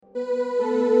Good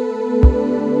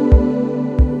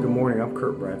morning, I'm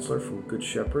Kurt Bratzler from Good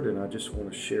Shepherd, and I just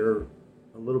want to share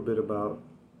a little bit about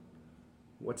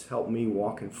what's helped me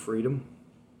walk in freedom.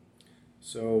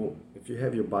 So, if you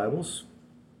have your Bibles,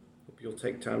 hope you'll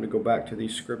take time to go back to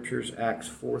these scriptures. Acts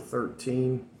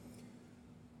 4:13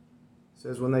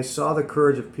 says, "When they saw the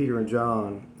courage of Peter and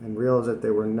John and realized that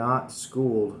they were not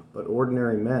schooled but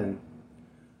ordinary men,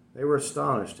 they were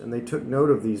astonished, and they took note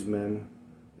of these men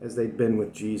as they'd been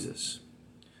with Jesus."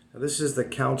 Now, this is the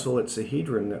council at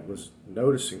Sanhedrin that was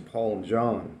noticing Paul and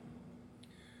John,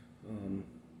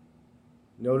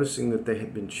 noticing that they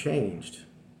had been changed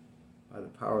by the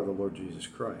power of the Lord Jesus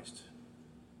Christ.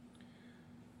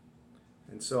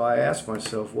 And so I asked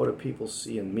myself, what do people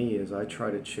see in me as I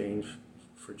try to change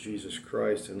for Jesus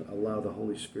Christ and allow the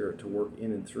Holy Spirit to work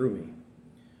in and through me?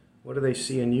 What do they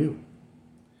see in you?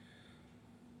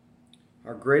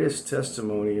 Our greatest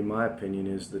testimony, in my opinion,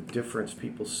 is the difference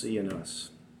people see in us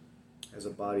as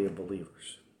a body of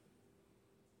believers.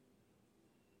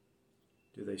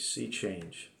 Do they see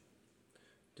change?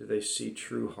 Do they see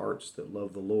true hearts that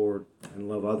love the Lord and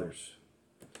love others?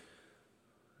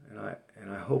 And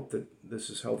I hope that this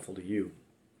is helpful to you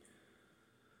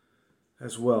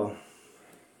as well.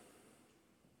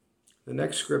 The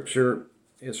next scripture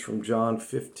is from John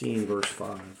 15, verse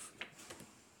 5.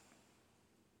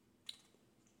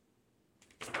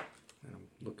 And I'm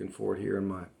looking for it here in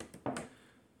my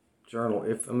journal.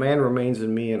 "If a man remains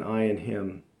in me and I in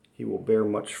him, he will bear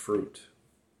much fruit."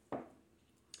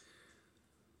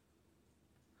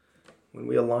 When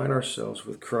we align ourselves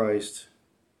with Christ,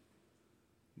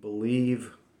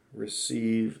 believe,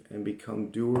 receive, and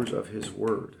become doers of his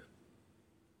word,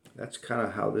 that's kind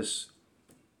of how this,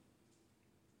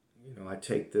 I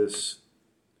take this.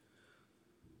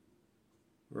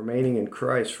 Remaining in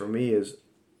Christ for me is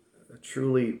a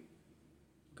truly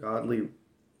godly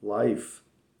life,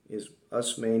 is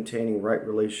us maintaining right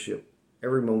relationship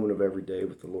every moment of every day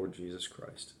with the Lord Jesus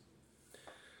Christ.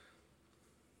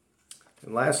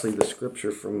 And lastly, the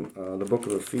scripture from the book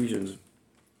of Ephesians,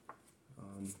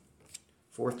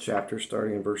 4th chapter,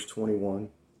 starting in verse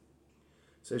 21,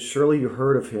 says, "Surely you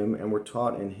heard of him and were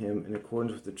taught in him in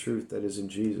accordance with the truth that is in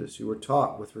Jesus. You were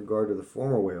taught with regard to the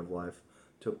former way of life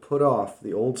to put off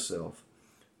the old self,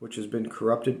 which has been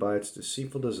corrupted by its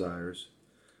deceitful desires,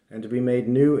 and to be made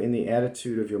new in the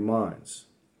attitude of your minds,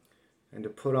 and to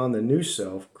put on the new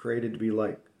self, created to be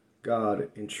like God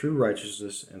in true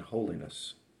righteousness and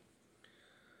holiness."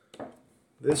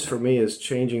 This for me is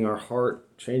changing our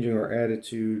heart, changing our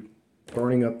attitude,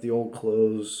 burning up the old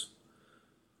clothes,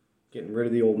 getting rid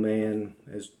of the old man,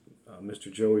 as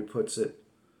Mr. Joey puts it,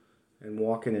 and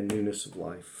walking in newness of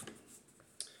life.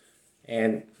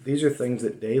 And these are things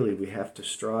that daily we have to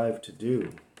strive to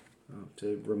do,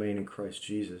 to remain in Christ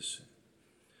Jesus.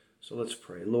 So let's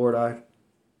pray. Lord, I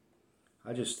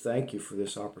just thank you for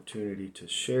this opportunity to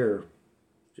share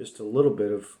just a little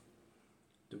bit of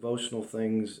devotional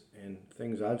things and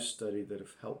things I've studied that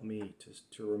have helped me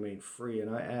to remain free. And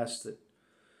I ask that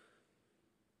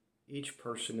each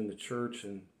person in the church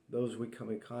and those we come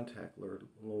in contact,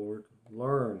 Lord,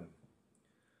 learn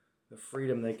the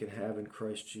freedom they can have in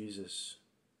Christ Jesus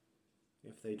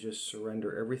if they just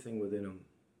surrender everything within them.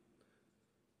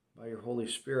 By your Holy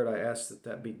Spirit, I ask that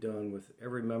that be done with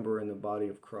every member in the body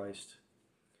of Christ,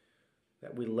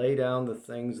 that we lay down the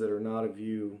things that are not of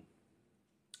you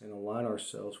and align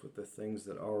ourselves with the things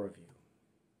that are of you,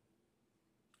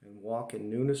 and walk in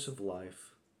newness of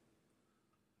life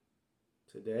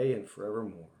today and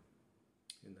forevermore,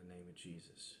 in the name of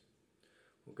Jesus.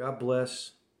 Well, God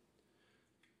bless,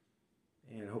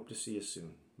 and hope to see you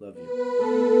soon. Love you.